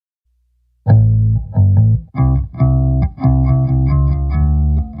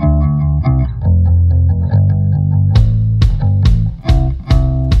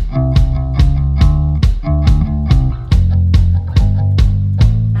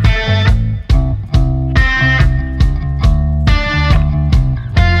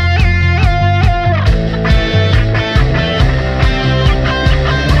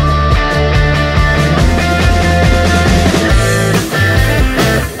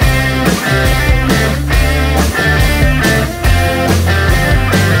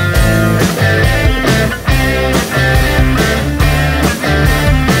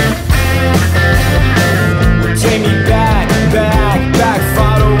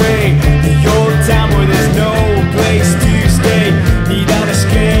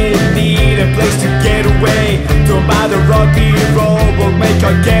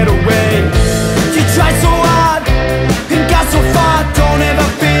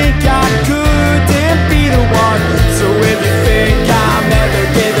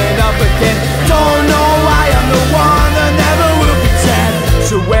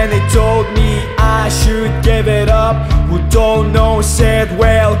said,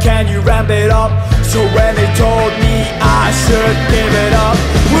 well, can you ramp it up? So when they told me I should give it up,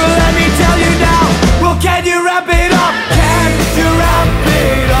 well, let me tell you now, well, can you ramp it up? Can you ramp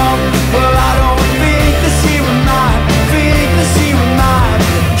it up? Well, I don't think that she would mind, think that she would mind.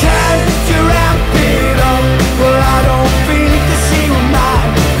 Can you ramp it up? Well, I don't think that she would mind,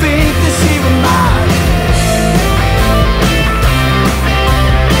 think that she would mind.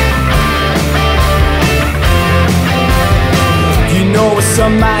 You know what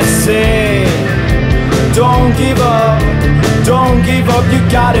some might say, don't give up, don't give up, you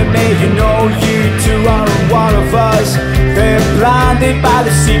got it made. You know you two aren't one of us. They're blinded by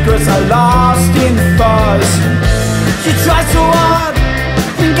the secrets I lost in the fuzz. You tried so hard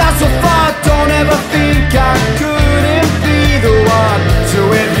and got so far, don't ever think I couldn't be the one. So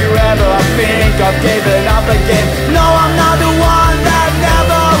if you ever think I've given up again, no, I'm not the one that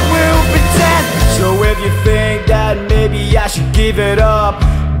never will pretend. So if you think that maybe I should give it up,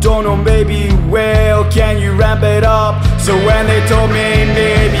 don't know, maybe, well, can you ramp it up? So when they told me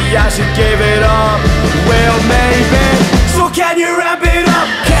maybe I should give it up, well, maybe. So can you ramp it up?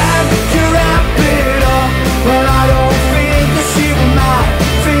 Can you ramp it up? Well, I don't think that she would mind,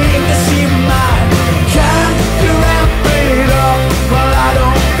 think that she would mind. Can you ramp it up? Well, I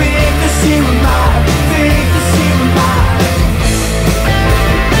don't think that she would mind, think that she would mind.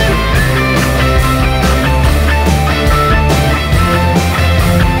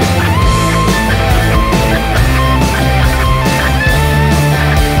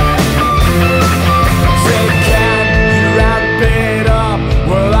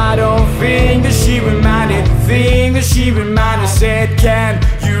 She reminded, said, can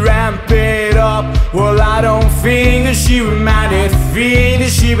you ramp it up? Well, I don't think that she reminded, think that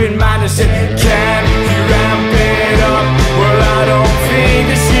she reminded, said, can you ramp it up? Well, I don't think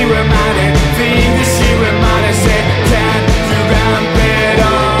that she reminded, think that she reminded, said, can you ramp it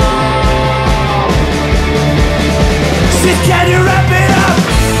up? Said, can you ramp it up?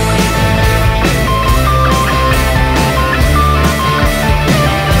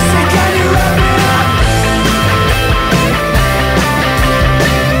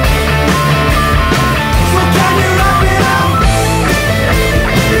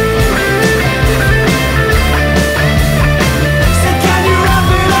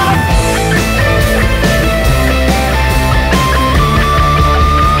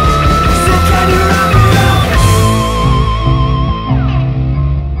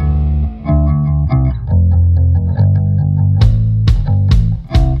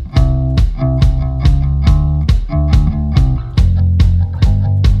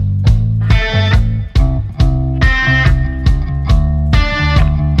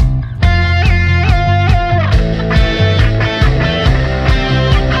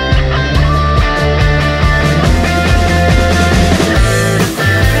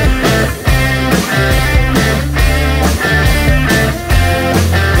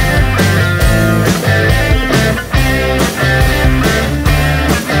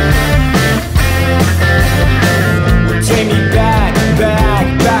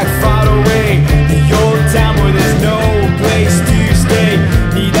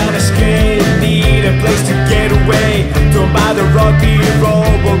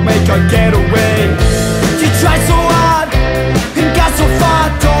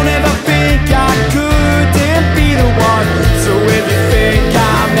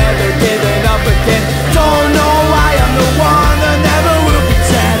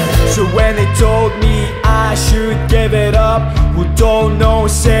 Don't know,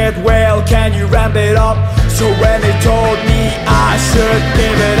 said, well, can you ramp it up? So when they told me I should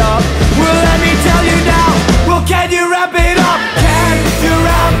give it up, well, let me tell you now, well, can you ramp it up? Can you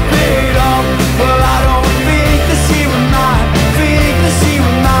ramp it up? Well, I don't think that she would mind, think that she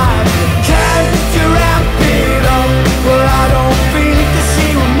would mind. Can you ramp it up? Well, I don't think that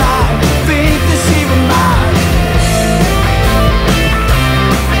she would mind, think that she would mind.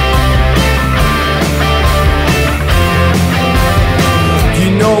 You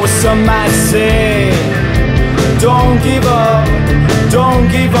know what some might say, don't give up, don't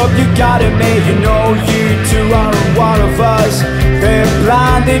give up, you got it made. You know you two aren't one of us. They're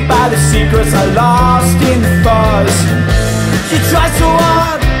blinded by the secrets I lost in the fuzz. You tried so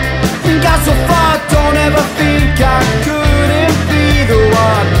hard and got so far, don't ever think I couldn't be the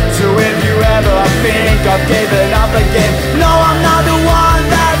one. So if you ever think I've given up again, no, I'm not the one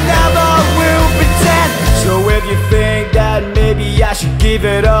that never will pretend. So if you think that maybe I should give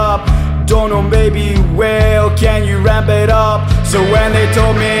it up, don't know, maybe, well, can you ramp it up? So when they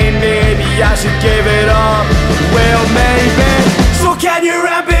told me maybe I should give it up, well, maybe. So can you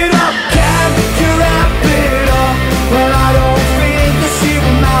ramp it up? Can you ramp it up? Well, I don't think that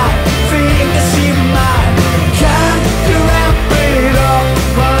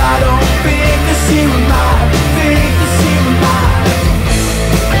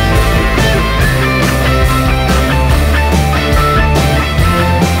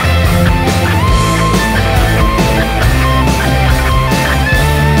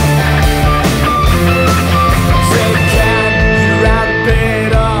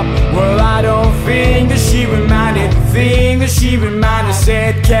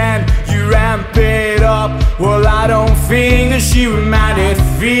can you ramp it up? Well, I don't think that she would mind it.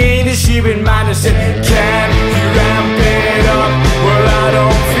 Think that she would mind it. Said, can you ramp it up? Well, I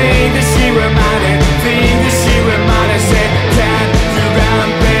don't think that she would mind it. Think that she would mind it. Said, can you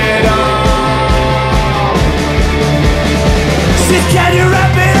ramp it up? Said, can you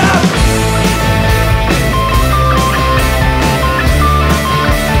ramp it up?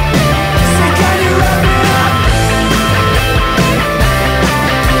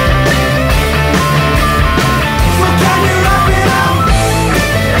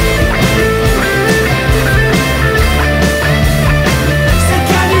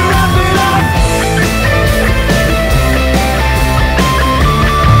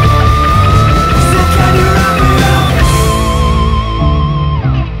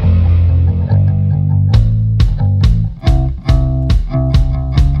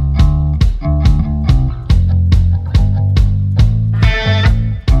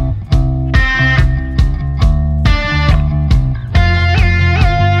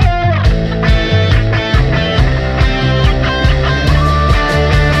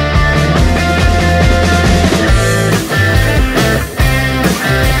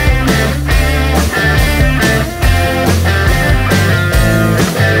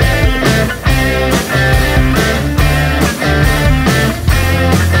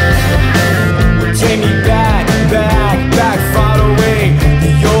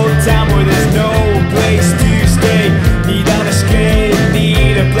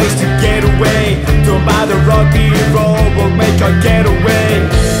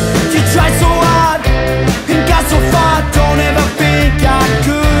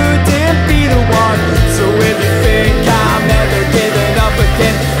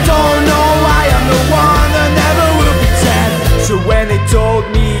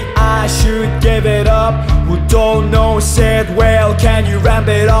 Said, well, can you ramp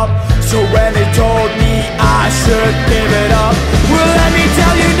it up? So when they told me I should give it up, well, let me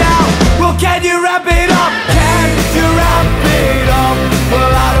tell you now, well, can you ramp it up? Can you ramp it up? Well,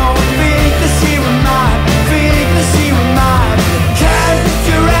 I don't think that she would mind. Think that she would mind. Can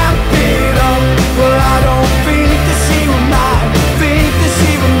you ramp it up? Well, I don't think that she would mind. Think that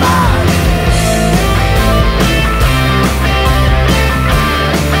she would mind.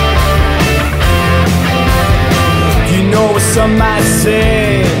 Some might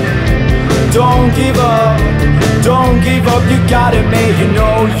say, don't give up, you got it made. You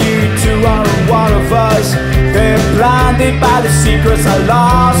know you two aren't one of us. They're blinded by the secrets I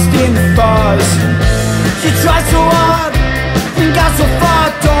lost in the fuzz. You tried so hard and got so far.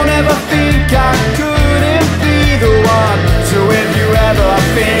 Don't ever think I couldn't be the one. So if you ever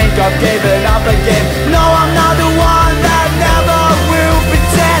think I've given up again, no, I'm not the one that never will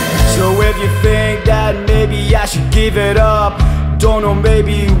pretend. So if you think that maybe I should give it up, don't know,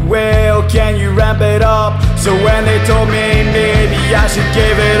 maybe, well, can you ramp it up? So when they told me maybe I should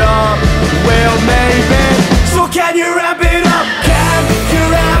give it up, well, maybe. So can you ramp it up? Can you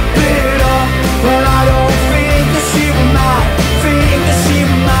ramp it up? Well, I don't think that she would mind. Think that she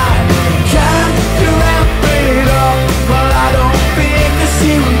would mind. Can you ramp it up? Well, I don't think that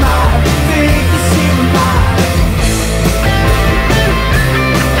she would mind. Think that she would mind.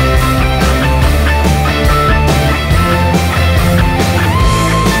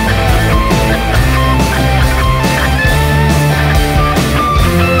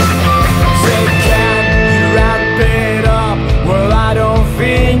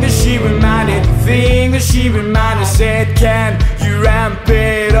 She reminded, said, can you ramp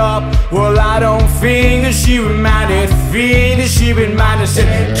it up? Well, I don't think that she reminded. Think that she reminded, said,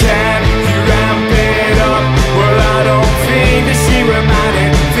 can you ramp it up? Well, I don't think that she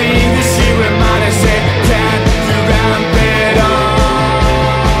reminded. Think that she reminded, said, can you ramp it up?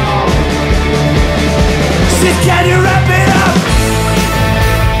 Said, can you ramp it up?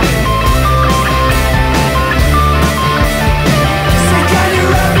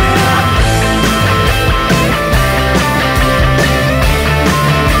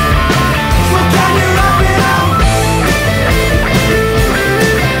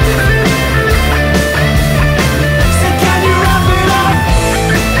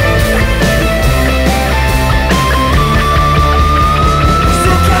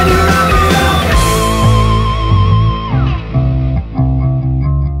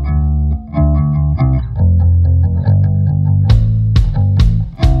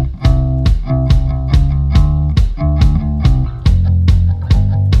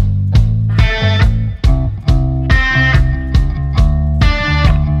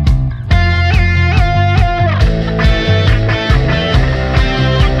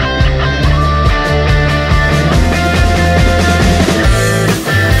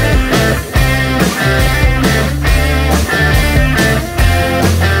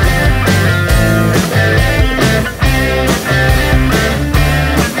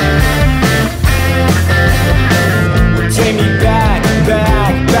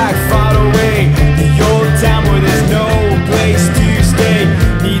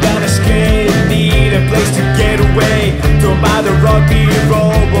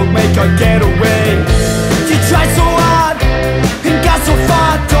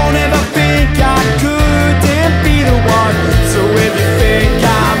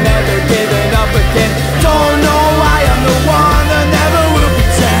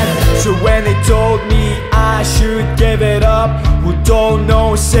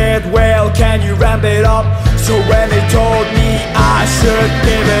 know, said, well, can you ramp it up? So when they told me I should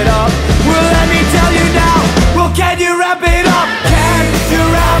give it up, well, let me tell you now, well, can you ramp it up? Can you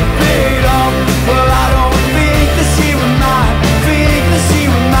ramp it up? Well, I don't think that she would mind, think that she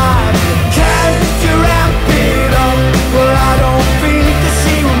would mind. Can you ramp it up? Well, I don't think that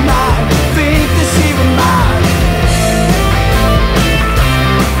she would mind, think that she would mind.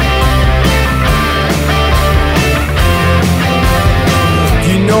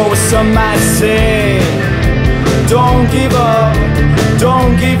 You know what some might say, don't give up,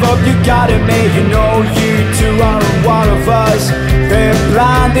 don't give up, you got it made. You know you two aren't one of us. They're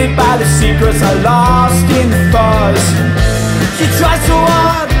blinded by the secrets I lost in the fuzz. You tried so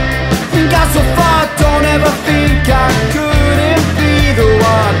hard and got so far, don't ever think I couldn't be the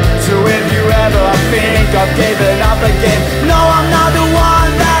one. So if you ever think I've given up again, no, I'm not the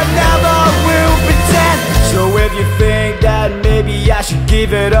one that never will pretend. So if you think that maybe I should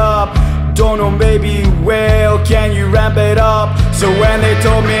give it up, don't know, maybe, well, can you ramp it up? So when they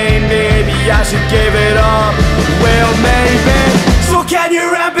told me maybe I should give it up, well, maybe. So can you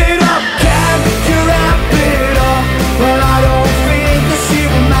ramp it up? Can you ramp it up? Well, I don't think that she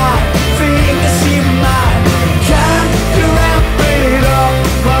would mind, think that she would mind. Can you ramp it up?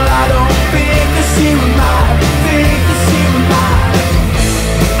 Well, I don't think that she would mind, think that she would mind.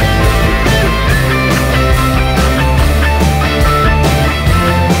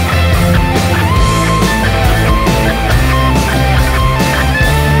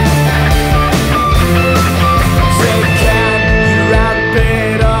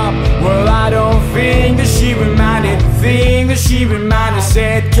 She reminded,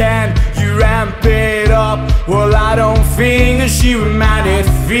 said, can you ramp it up? Well, I don't think that she reminded,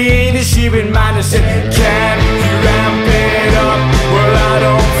 think that she reminded, said, can you ramp it up? Well, I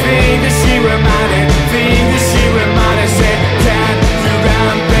don't think that she reminded, think that she reminded, said, can you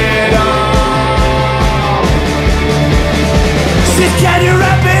ramp it up? Said, can you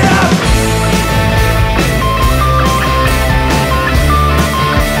ramp it up?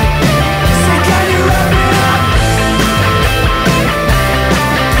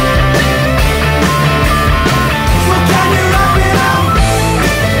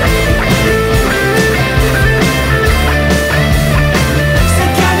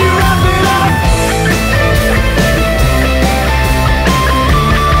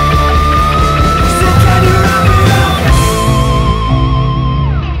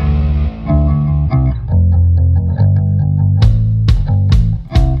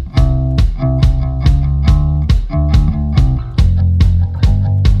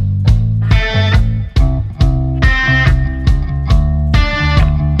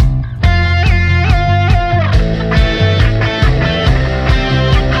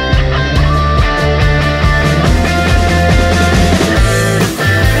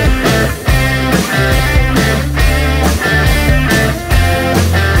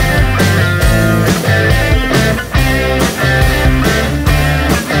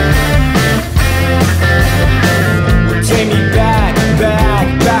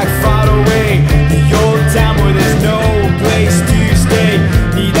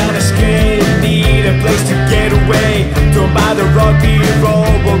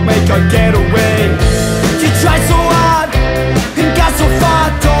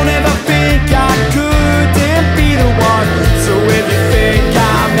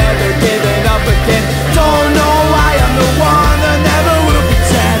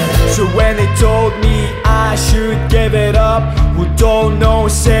 Don't know,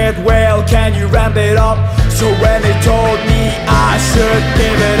 said, well, can you ramp it up? So when they told me I should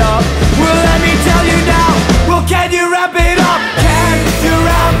give it up, well, let me tell you now, well, can you ramp it up? Can you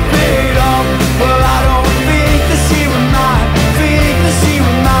ramp it up? Well, I don't think that she would mind, think that she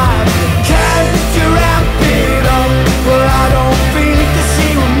would mind. Can you ramp it up? Well, I don't think that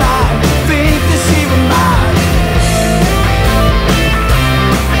she would mind, think that she would mind.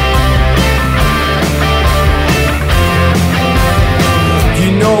 You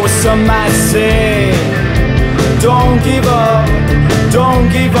know what some might say, don't give up, don't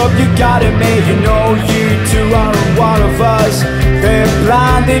give up, you got it made. You know you two aren't one of us. They're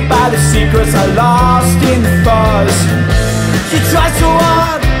blinded by the secrets I lost in the fuzz. You tried so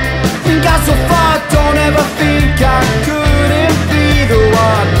hard and got so far, don't ever think I couldn't be the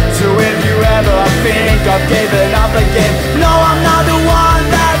one. So if you ever think I've given up again, no, I'm not the one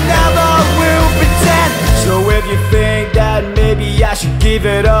that never will pretend. So if you think that maybe I should give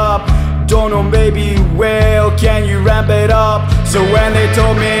it up, don't know, maybe, well, can you ramp it up? So when they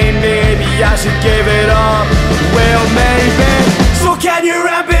told me maybe I should give it up, well, maybe. So can you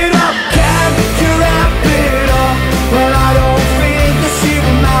ramp it up? Can you ramp it up? Well, I don't think that she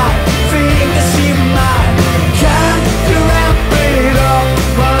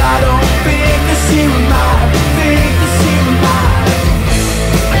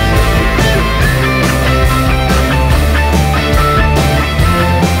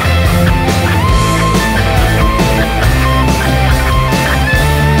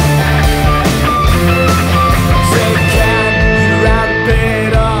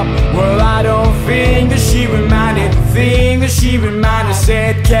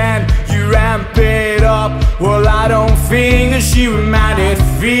can you ramp it up? Well, I don't think that she would mind it.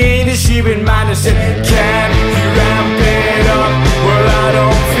 Think that she would mind. I said, can you ramp it up? Well, I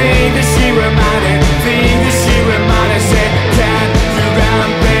don't think that she would mind it. Think that she would mind. I said, can you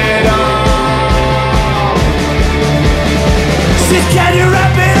ramp it up? Said, can you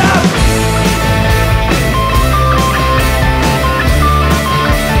ramp it up?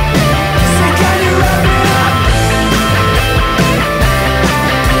 Said, can you ramp it up?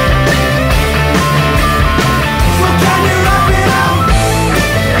 So can you ramp it up?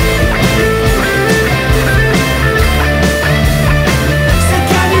 Said,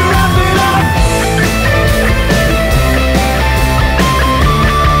 can you ramp it up?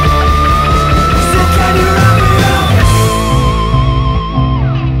 Said, can you ramp it up?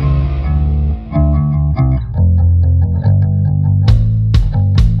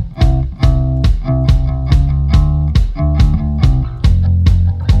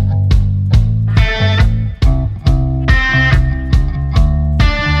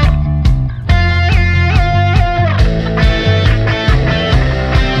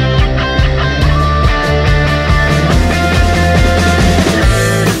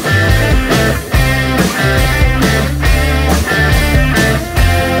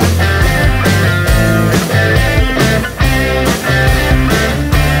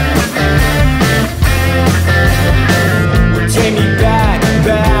 Take me back,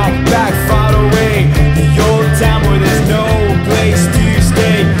 back, back, far away. The old town where there's no place to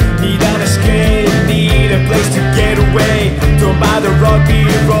stay. Need an escape, need a place to get away. Don't buy the rugby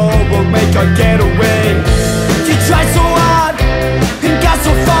roll, we'll make our getaway. You tried so hard and got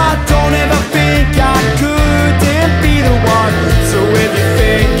so far. Don't ever think I couldn't be the one. So if you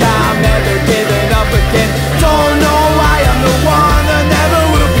think I'm never giving up again, don't know why I'm the one that never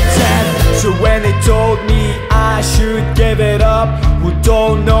will pretend. So when they told me I should give it up, well,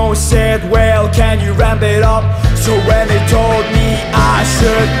 don't know, said, well, can you ramp it up? So when they told me I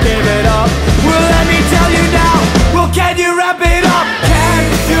should give it up, well, let me tell you now, well, can you ramp it up? Can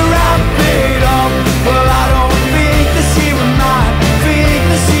you ramp it up? Well, I don't think that she would mind, think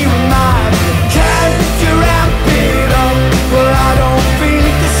that she would mind. Can you ramp it up? Well, I don't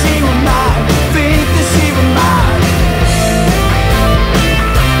think that she would mind, think that she would mind.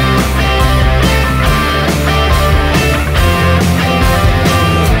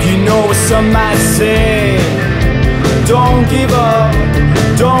 You know what some might say, don't give up,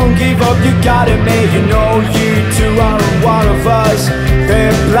 don't give up, you got it made. You know you two aren't one of us.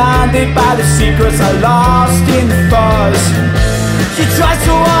 They're blinded by the secrets I lost in the fuzz. You tried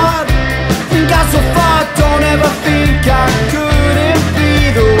so hard and got so far. Don't ever think I couldn't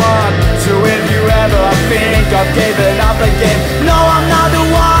be the one. So if you ever think I've given up again, no, I'm not the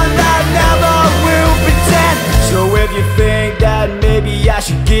one that never will pretend. So if you think that maybe I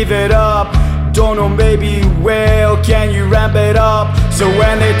should give it up, don't know, maybe, well, can you ramp it up? So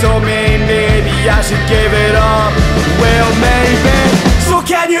when they told me maybe I should give it up, well, maybe. So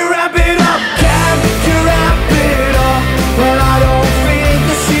can you ramp it up? Can you ramp it up? Well, I don't think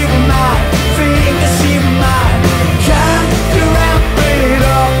that she would mind, think that she would mind. Can you ramp it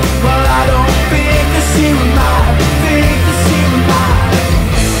up? Well, I don't think that she would mind, think that she would mind.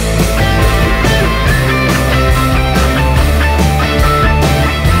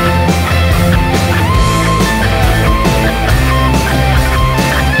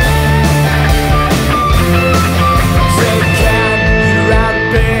 Say, can you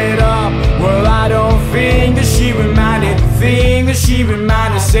ramp it up? Well, I don't think that she would mind it, think that she would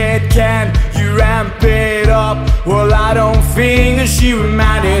mind. I said, can you ramp it up? Well, I don't think that she would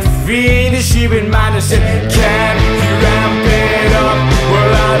mind it, think that she would mind. I said, can you ramp it up?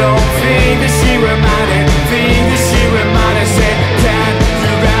 Well, I don't think that she would mind it, think that she would mind. I said, can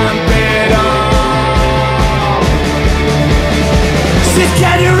you ramp it up? Said,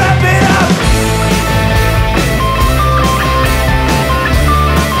 can you ramp it up?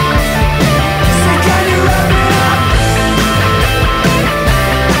 Said, can you ramp it up?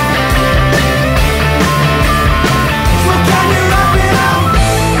 So can you ramp it up?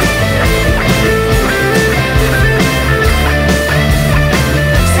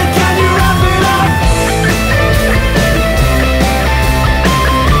 Said, can you ramp it up?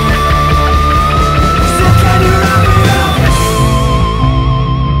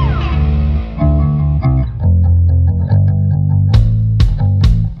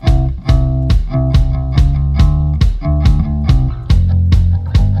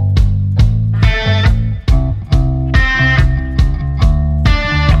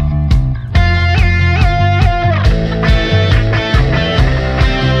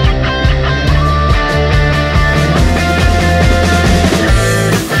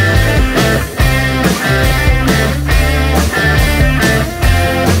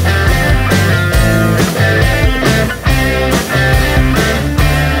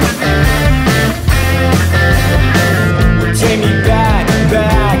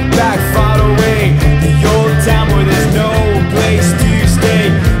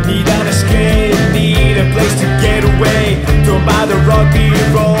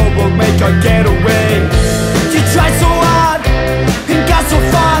 never get away. You tried so hard and got so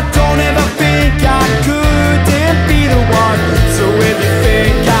far, don't ever think I couldn't be the one. So if you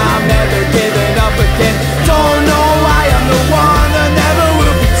think I'm never giving up again, don't know why I'm the one that never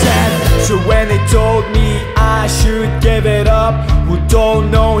will pretend. So when they told me I should give it up, who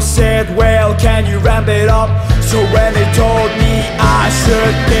don't know said, well, can you ramp it up? So when they told me I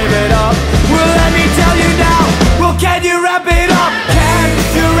should give it up, well, let me tell you now, well, can you ramp it up? Can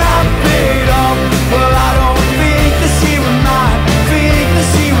you ramp it up? Well, I don't think that she was mine, think that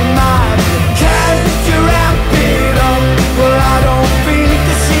she was mine. Can you ramp it up? Well, I don't think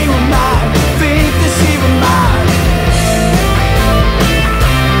that she was mine, think that she was mine.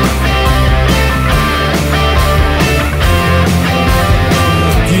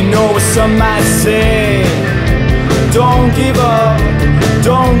 You know what some might say, don't give up,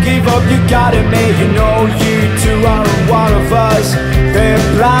 don't give up, you got it made. You know you two aren't one of us. They're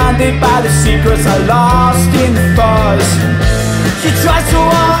blinded by the secrets I lost in the fuzz. You tried so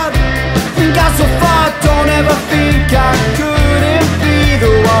hard and got so far, don't ever think I couldn't be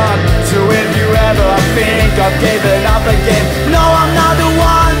the one. So if you ever think I've given up again, no, I'm not the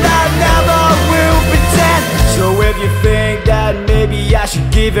one that never will pretend. So if you think that maybe I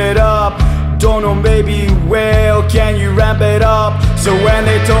should give it up, don't know, maybe, well, can you ramp it up? So when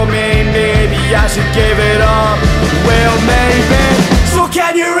they told me maybe I should give it up, well, maybe. So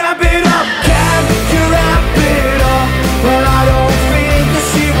can you ramp it up? Can you ramp it up? Well, I don't